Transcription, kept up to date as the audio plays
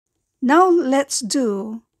Now let's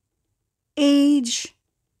do age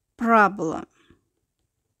problem.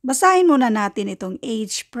 Basahin muna natin itong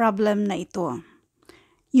age problem na ito.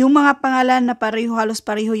 Yung mga pangalan na halos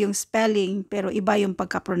pareho yung spelling pero iba yung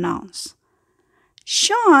pagka-pronounce.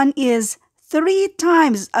 Sean is 3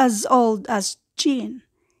 times as old as Jean.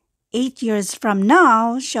 8 years from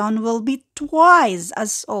now, Sean will be twice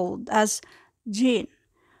as old as Jean.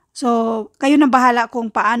 So, kayo na bahala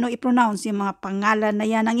kung paano i-pronounce yung mga pangalan na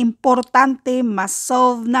yan. Ang importante,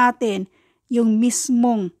 ma-solve natin yung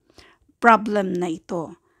mismong problem na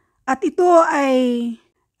ito. At ito ay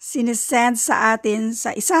sinesend sa atin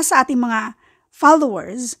sa isa sa ating mga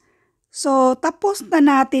followers. So, tapos na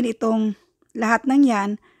natin itong lahat ng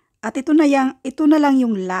yan. At ito na lang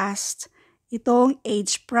yung last. Itong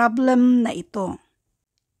age problem na ito.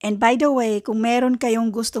 And by the way, kung meron kayong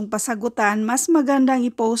gustong pasagutan, mas magandang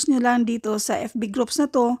i-post nyo lang dito sa FB groups na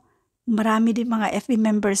to. Marami din mga FB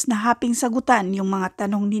members na haping sagutan yung mga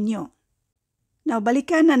tanong ninyo. Now,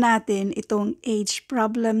 balikan na natin itong age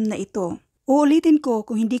problem na ito. Uulitin ko,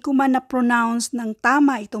 kung hindi ko man na-pronounce ng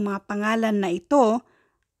tama itong mga pangalan na ito,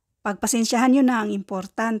 pagpasensyahan nyo na, ang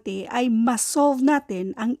importante ay ma-solve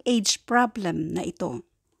natin ang age problem na ito.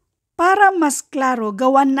 Para mas klaro,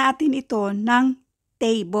 gawan natin ito ng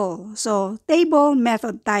table. So, table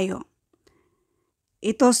method tayo.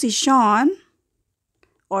 Ito si Sean,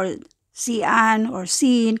 or si Ann, or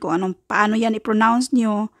Sin, kung paano yan i-pronounce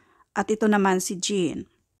nyo, at ito naman si Jean.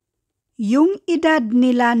 Yung edad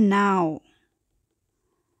nila now.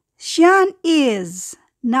 Sean is,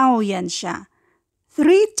 now yan siya, 3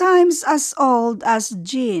 times as old as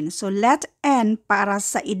Jean. So, let N para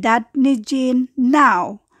sa edad ni Jean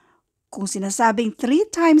now. Kung sinasabing 3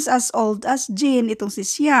 times as old as Jean, itong si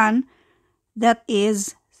Sean, that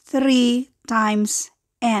is 3 times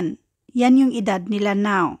N. Yan yung edad nila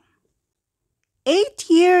now. 8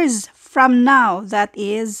 years from now, that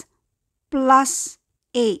is plus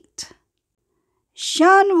 8.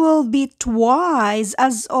 Sean will be twice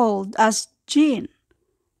as old as Jean.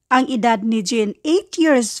 Ang edad ni Jean 8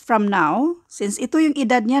 years from now, since ito yung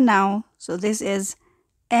edad niya now, so this is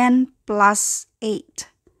N plus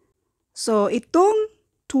 8. So, itong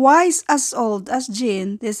twice as old as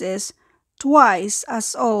Jean, this is twice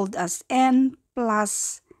as old as N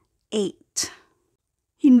plus 8.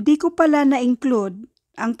 Hindi ko pala na-include,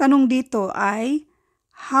 ang tanong dito ay,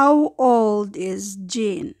 how old is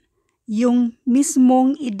Jean? Yung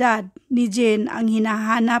mismong edad ni Jean ang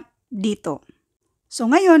hinahanap dito. So,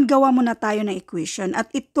 ngayon, gawa muna tayo ng equation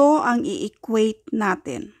at ito ang i-equate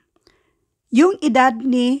natin. Yung edad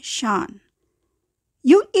ni Sean.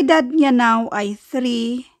 Yung edad niya now ay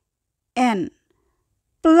 3N.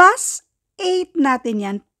 Plus 8 natin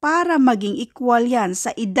yan para maging equal yan sa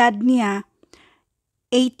edad niya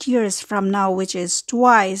 8 years from now, which is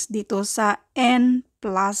twice dito sa N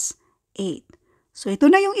plus 8. So, ito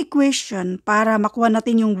na yung equation para makuha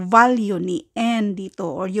natin yung value ni N dito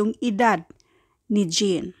or yung edad ni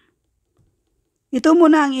Jean. Ito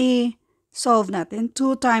muna ang i-solve natin.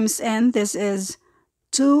 2 times N, this is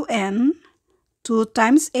 2N. 2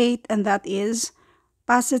 times 8, and that is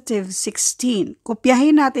positive 16.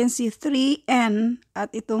 Kopyahin natin si 3N at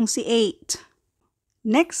itong si 8.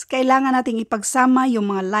 Next, kailangan nating ipagsama yung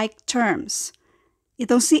mga like terms.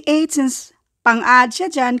 Itong si 8, since pang-add siya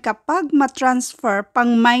dyan, kapag ma-transfer,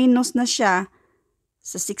 pang-minus na siya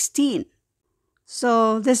sa 16.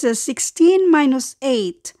 So, this is 16 minus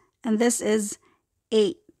 8, and this is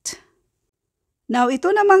 8. Now,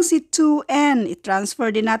 ito namang si 2N,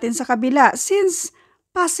 i-transfer din natin sa kabila. Since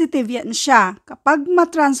positive yan siya, kapag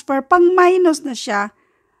ma-transfer, pang-minus na siya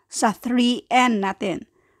sa 3N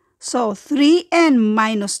natin. So, 3N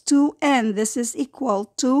minus 2N, this is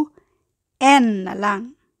equal to N na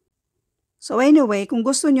lang. So, anyway, kung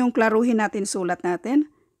gusto nyong klaruhin natin, sulat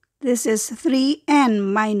natin. This is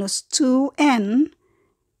 3N minus 2N,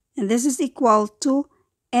 and this is equal to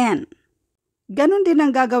N. Ganon din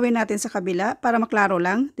ang gagawin natin sa kabila para maklaro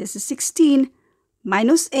lang. This is 16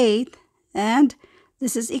 minus 8 and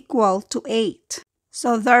this is equal to 8.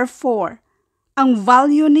 So therefore, ang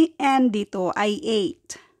value ni N dito ay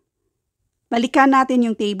 8. Balikan natin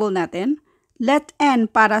yung table natin. Let N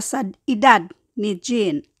para sa edad ni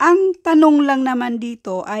Jean. Ang tanong lang naman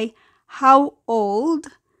dito ay how old?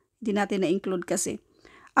 Hindi natin na-include kasi.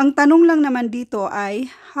 Ang tanong lang naman dito ay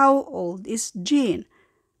how old is Jean?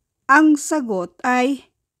 Ang sagot ay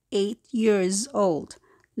 8 years old.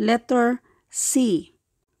 Letter C.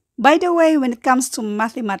 By the way, when it comes to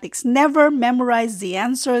mathematics, never memorize the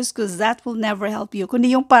answers because that will never help you.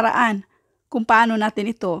 Kundi yung paraan kung paano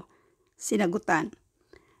natin ito sinagutan.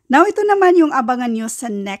 Now, ito naman yung abangan nyo sa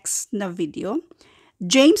next na video.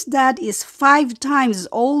 James' dad is 5 times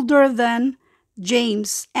older than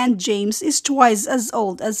James, and James is twice as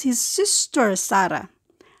old as his sister Sarah.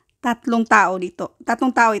 Tatlong tao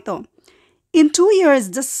ito. In 2 years,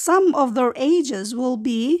 the sum of their ages will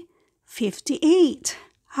be 58.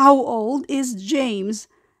 How old is James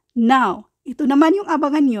now? Ito naman yung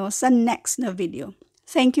abangan nyo sa next na video.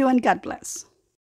 Thank you and God bless.